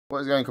What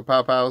is going on,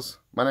 Kapow Pals?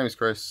 My name is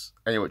Chris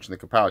and you're watching the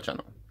Kapow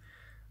channel.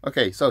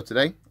 Okay, so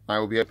today I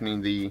will be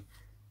opening the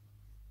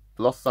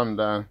Lost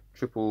Thunder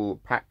triple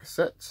pack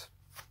set,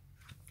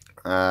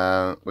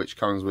 which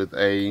comes with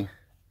an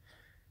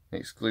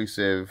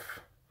exclusive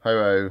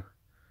Ho-Oh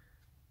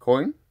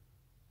coin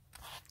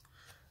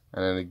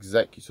and an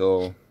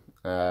Exeggutor,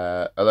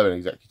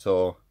 Alolan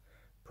Exeggutor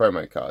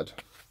promo card.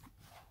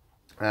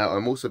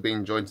 I'm also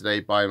being joined today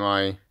by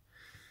my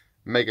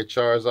Mega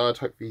Charizard.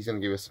 Hopefully he's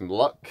going to give us some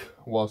luck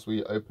whilst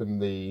we open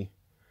the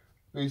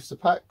booster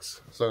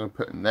packs. So I'm going to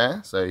put him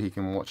there so he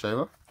can watch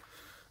over.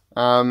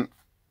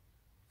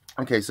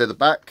 Okay, so the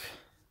back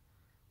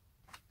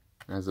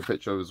has a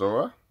picture of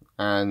Zora,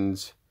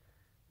 and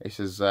it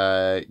says,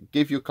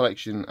 give your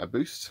collection a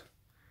boost.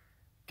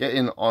 Get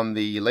in on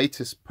the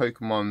latest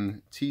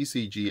Pokemon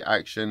TCG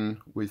action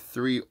with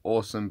 3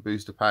 awesome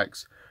booster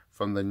packs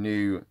from the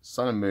new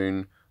Sun and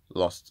Moon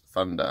Lost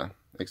Thunder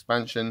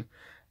expansion.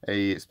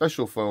 A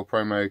special foil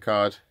promo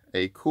card,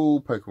 a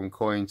cool Pokemon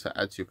coin to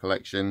add to your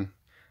collection,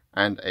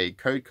 and a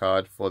code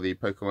card for the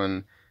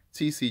Pokemon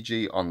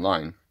TCG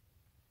Online,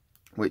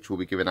 which will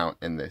be given out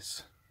in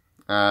this.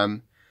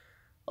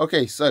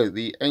 Okay, so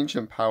the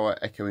ancient power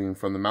echoing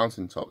from the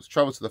mountaintops.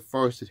 Travel to the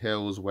forested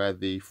hills where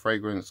the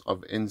fragrance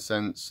of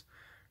incense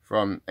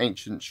from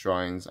ancient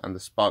shrines and the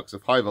sparks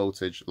of high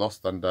voltage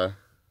Lost Thunder,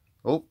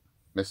 oh,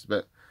 missed a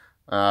bit,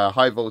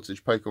 high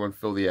voltage Pokemon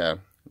fill the air.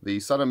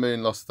 The Sun and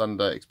Moon Lost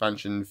Thunder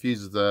expansion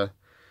fuses the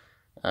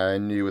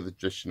new with the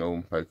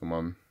traditional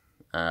Pokemon,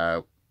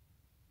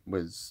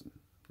 with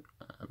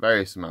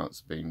various amounts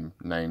being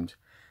named.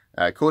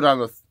 Call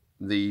down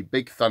the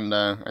Big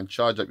Thunder and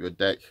charge up your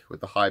deck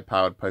with the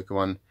high-powered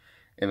Pokemon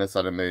in the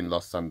Sun and Moon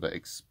Lost Thunder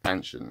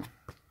expansion.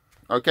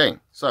 Okay,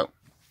 so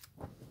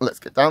let's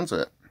get down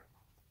to it.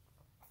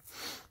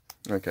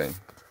 Okay,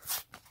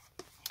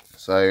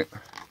 so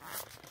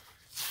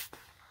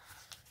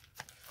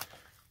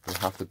you'll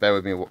have to bear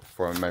with me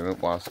for a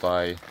moment whilst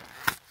I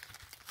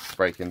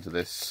break into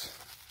this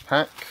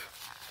pack.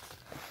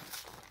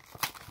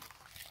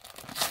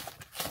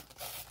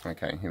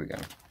 Okay, here we go.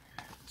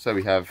 So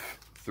we have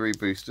 3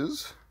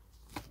 boosters.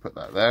 Put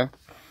that there.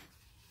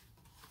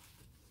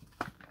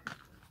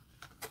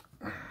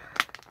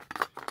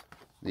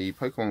 The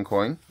Pokemon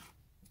coin,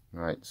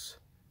 right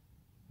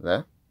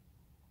there.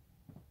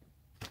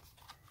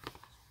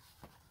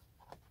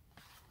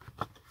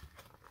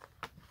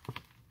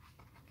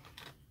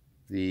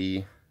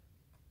 The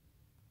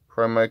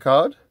promo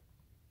card,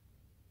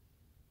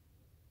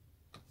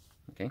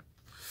 okay,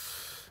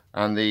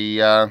 and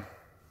the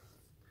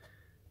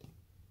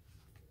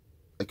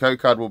code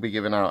card will be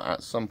given out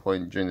at some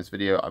point during this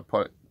video. I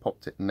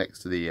popped it next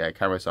to the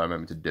camera so I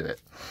remember to do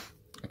it.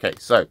 Okay,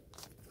 so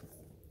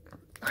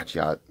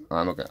actually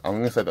I'm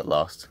gonna say that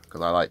last because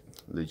I like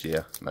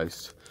Lugia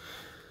most.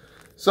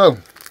 So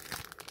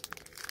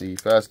the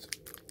first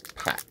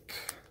pack.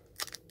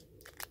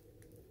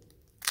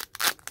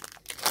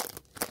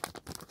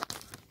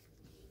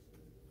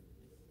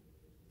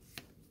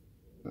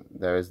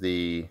 There is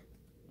the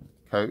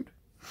code,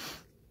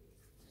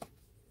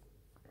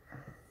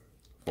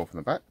 4 from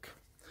the back.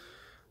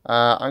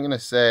 I'm going to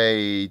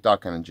say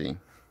Dark Energy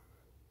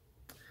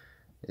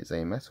is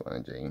a Metal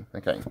Energy.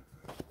 Okay.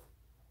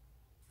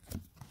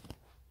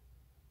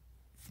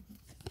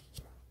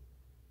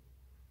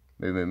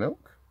 Moo Moo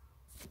Milk.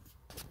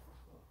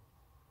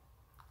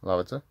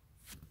 Larvitar.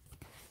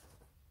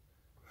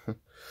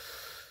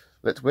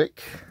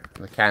 Litwick,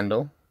 the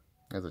Candle,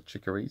 as a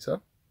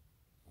Chikorita.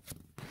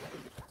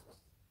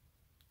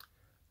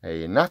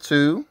 A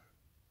Natu,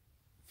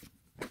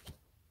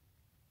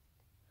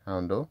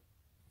 Houndour,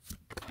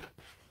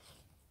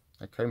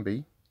 a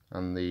Combee,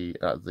 and the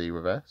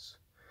reverse,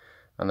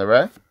 and the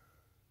rare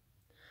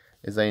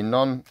is a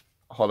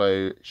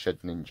non-holo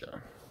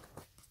Shedinja.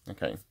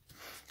 Okay,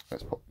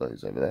 let's pop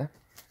those over there.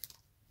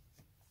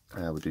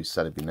 We'll do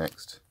Celebi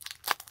next.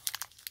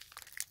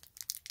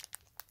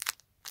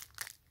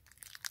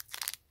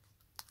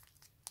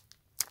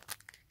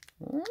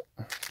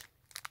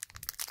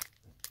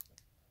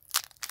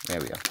 There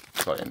we go,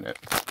 got in it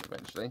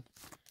eventually.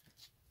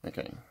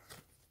 Okay,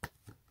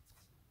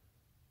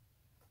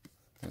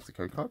 there's the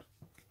code card.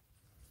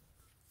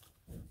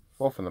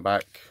 4 from the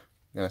back,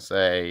 I'm going to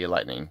say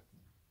Lightning.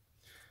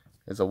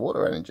 It's a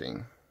Water Energy.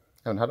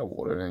 Haven't had a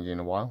Water Energy in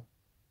a while.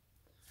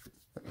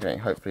 Okay,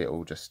 hopefully it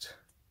will just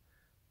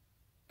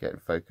get in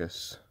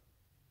focus.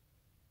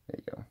 There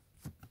you go.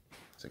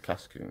 It's a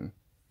Cascoon.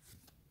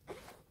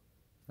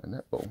 A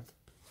Netball.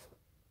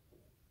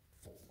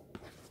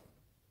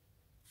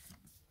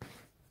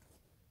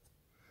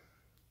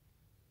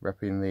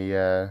 Repping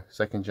the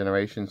 2nd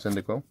generation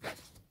Cyndaquil,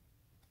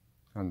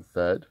 and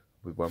 3rd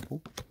with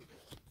Wurmple.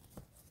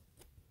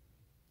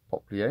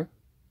 Popplio.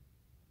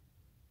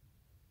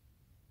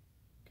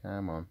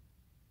 Come on.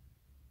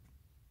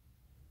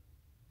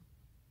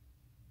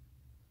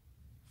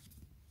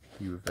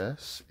 The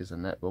reverse is a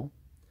Netball,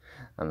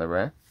 and the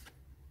rare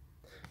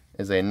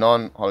is a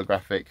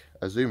non-holographic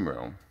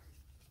Azumarill.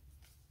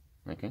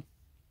 Okay.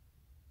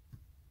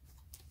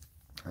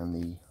 And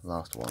the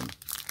last one,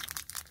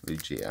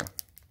 Lugia.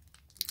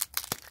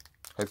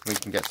 Hoping we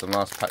can get some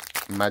last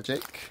pack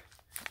magic.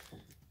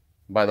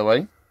 By the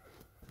way,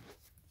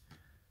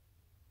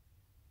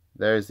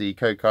 there is the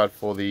code card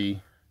for the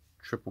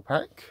triple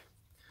pack.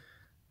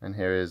 And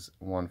here is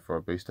one for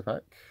a booster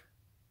pack.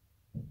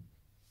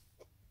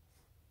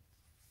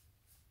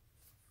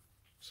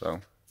 So,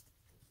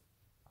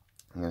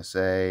 I'm going to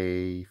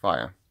say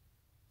fire.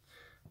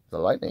 The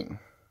lightning.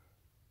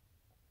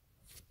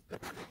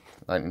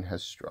 Lightning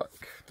has struck.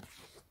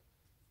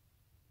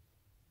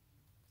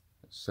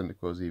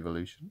 Cyndaquil's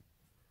evolution.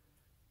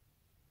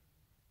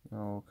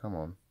 Oh, come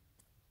on.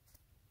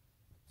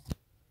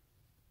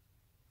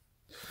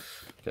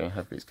 Okay,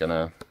 hopefully it's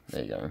gonna...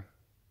 There you go.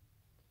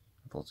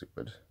 I thought it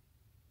would.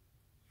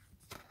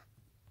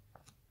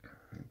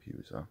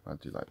 Computer. I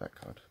do like that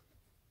card.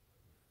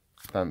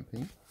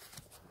 Stampy.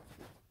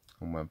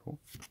 And Wemple.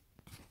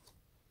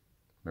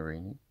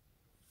 Marini.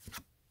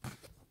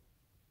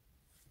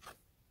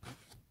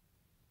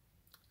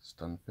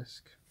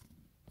 Stunfisk.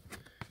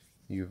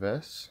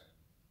 Uverse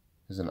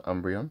is an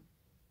Umbreon.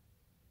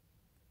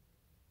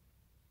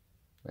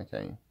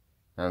 Okay,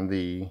 and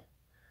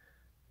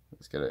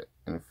let's get it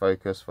in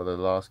focus for the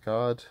last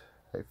card,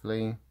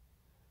 hopefully.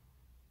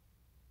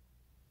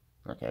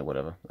 Okay,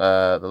 whatever.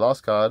 The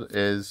last card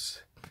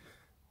is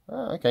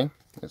okay.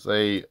 It's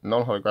a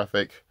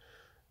non-holographic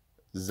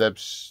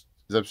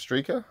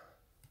Zebstrika,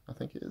 I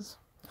think it is.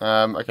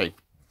 Okay,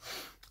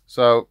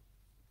 so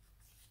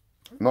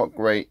not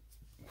great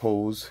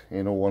pulls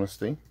in all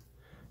honesty.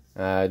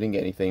 I didn't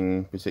get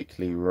anything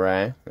particularly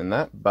rare in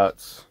that,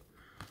 but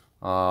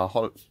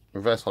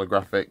reverse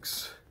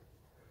holographics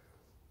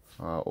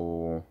are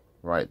all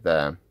right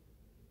there.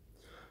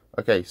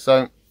 Okay,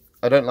 so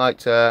I don't like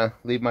to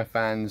leave my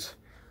fans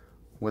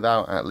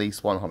without at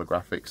least one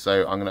holographic,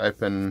 so I'm going to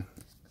open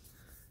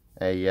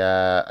a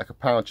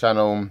Kapow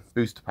Channel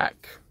booster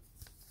pack.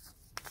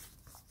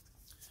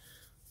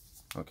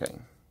 Okay,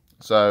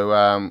 so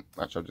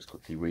actually I'll just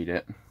quickly read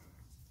it.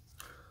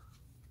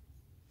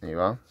 There you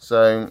are.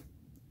 So,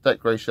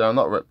 declaration: I'm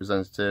not a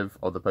representative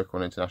of the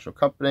Pokemon International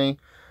Company.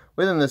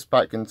 Within this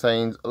pack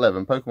contains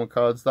 11 Pokemon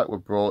cards that were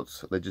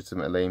brought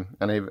legitimately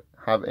and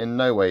have in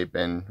no way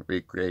been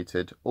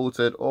recreated,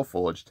 altered, or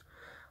forged.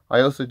 I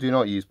also do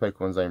not use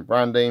Pokemon's own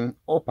branding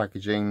or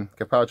packaging.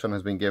 Kapow Channel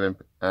has been given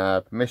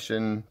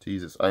permission to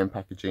use its own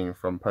packaging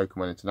from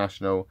Pokemon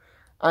International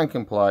and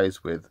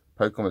complies with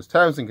Pokemon's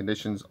terms and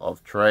conditions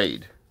of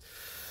trade.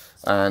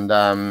 And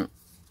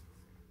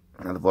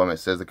at the bottom it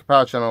says the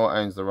Kapow Channel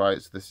owns the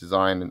rights to this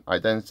design and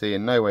identity.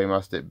 In no way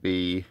must it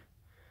be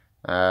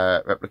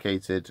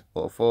replicated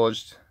or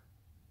forged.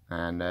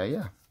 And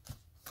yeah,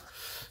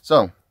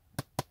 so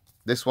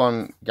this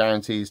one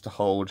guarantees to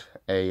hold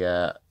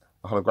a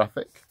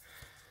holographic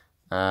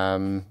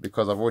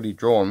because I've already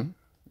drawn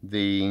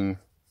the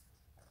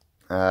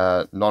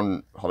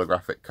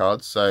non-holographic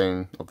cards,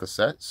 so of the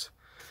sets,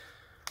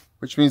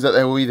 which means that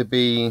there will either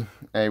be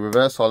a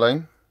reverse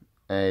holo,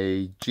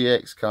 a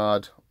GX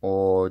card,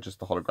 or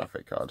just a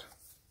holographic card.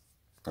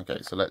 Okay,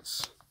 so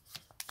let's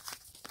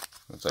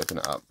open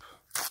it up.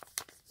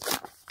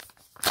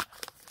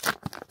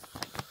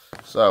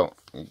 So,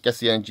 guess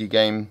the energy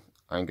game.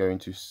 I'm going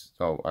to...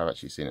 Oh, I've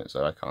actually seen it,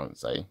 so I can't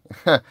say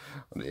what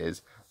it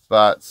is.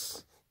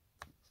 But,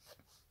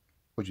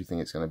 what do you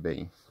think it's going to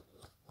be?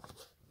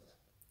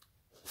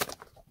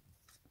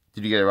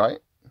 Did you get it right?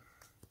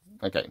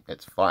 Okay,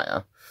 it's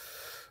fire.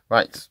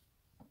 Right,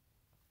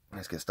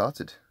 let's get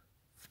started.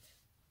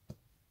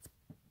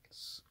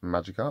 It's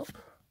Magikarp.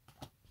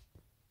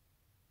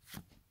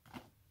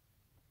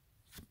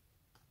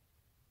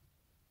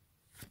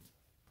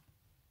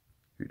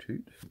 Hoot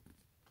Hoot.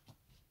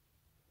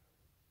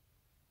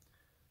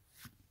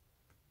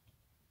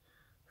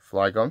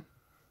 Flygon.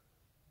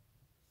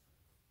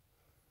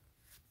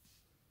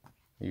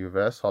 The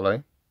reverse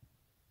holo.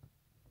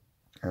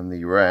 And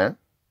the rare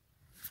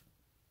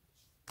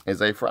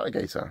is a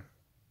Feraligatr.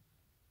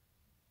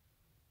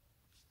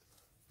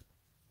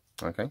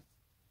 Okay.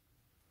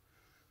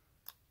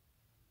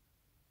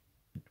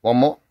 One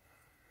more,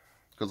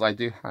 because I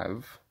do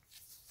have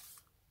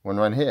one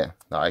right here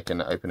that I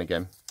can open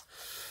again.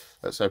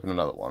 Let's open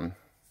another one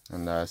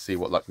and see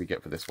what luck we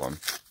get for this one.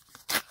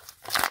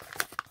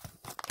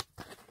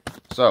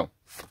 So,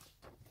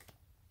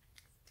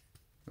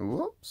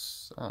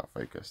 whoops, out of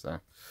focus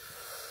there.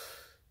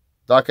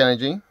 Dark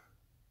Energy,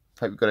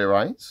 hope you got it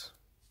right.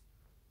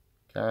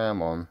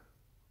 Come on.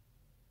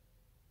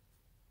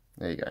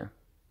 There you go.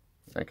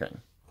 Okay.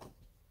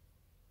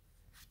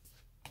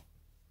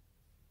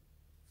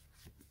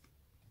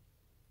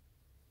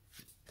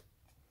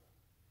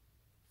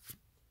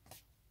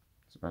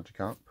 It's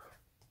Magikarp.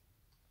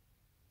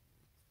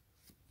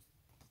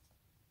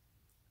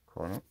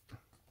 Corner.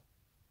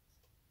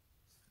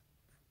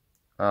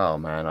 Oh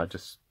man,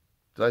 did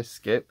I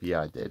skip?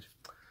 Yeah, I did.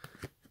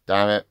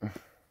 Damn it.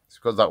 It's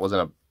because that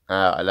wasn't a,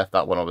 I left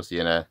that one obviously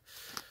in a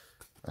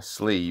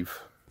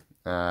sleeve.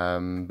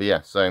 But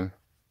yeah, so,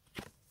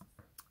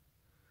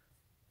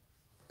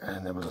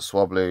 and there was a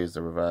Swablu, is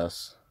the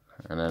reverse.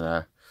 and then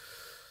a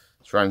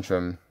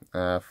Tyrantrum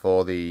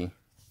for the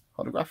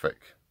holographic.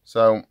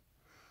 So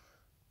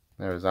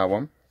there is that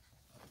one.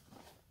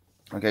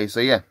 Okay, so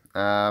yeah,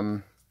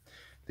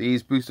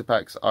 these booster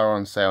packs are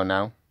on sale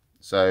now,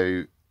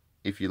 so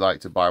if you'd like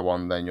to buy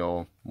one, then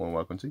you're more than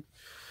welcome to.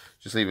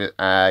 Just leave it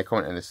a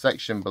comment in the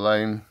section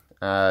below,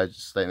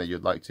 just stating that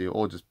you'd like to,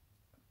 or just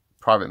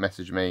private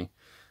message me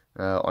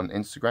on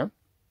Instagram.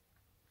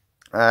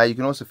 You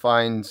can also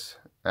find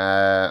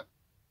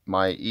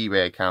my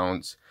eBay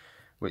account,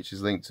 which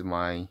is linked to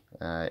my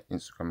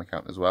Instagram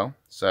account as well.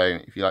 So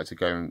if you like to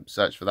go and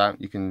search for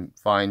that, you can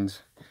find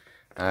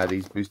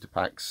these booster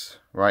packs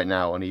right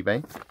now on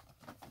eBay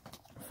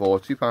for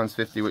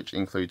 £2.50, which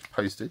includes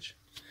postage,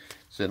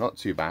 so not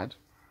too bad.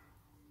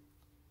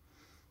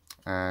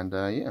 And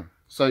yeah,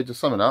 so to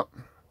sum it up,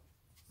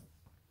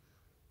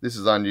 this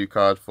is our new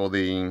card for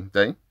the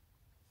day,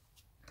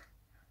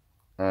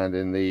 and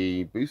in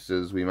the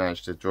boosters we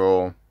managed to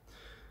draw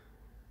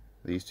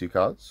these two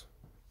cards.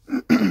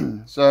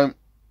 So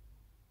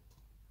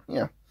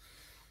yeah,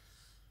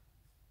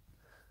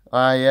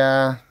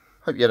 I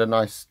hope you had a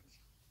nice,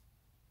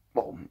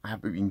 well, I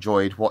hope you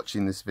enjoyed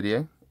watching this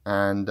video,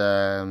 and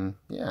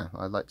yeah,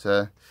 I'd like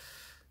to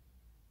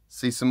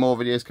see some more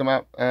videos come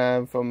out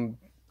from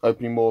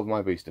opening more of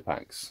my booster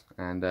packs,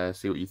 and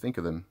see what you think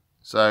of them.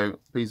 So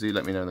please do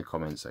let me know in the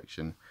comment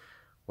section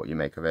what you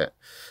make of it.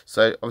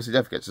 So obviously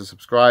don't forget to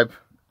subscribe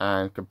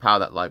and power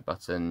that like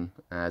button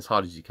as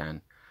hard as you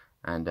can,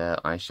 and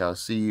I shall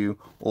see you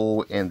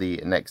all in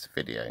the next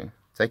video.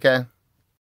 Take care.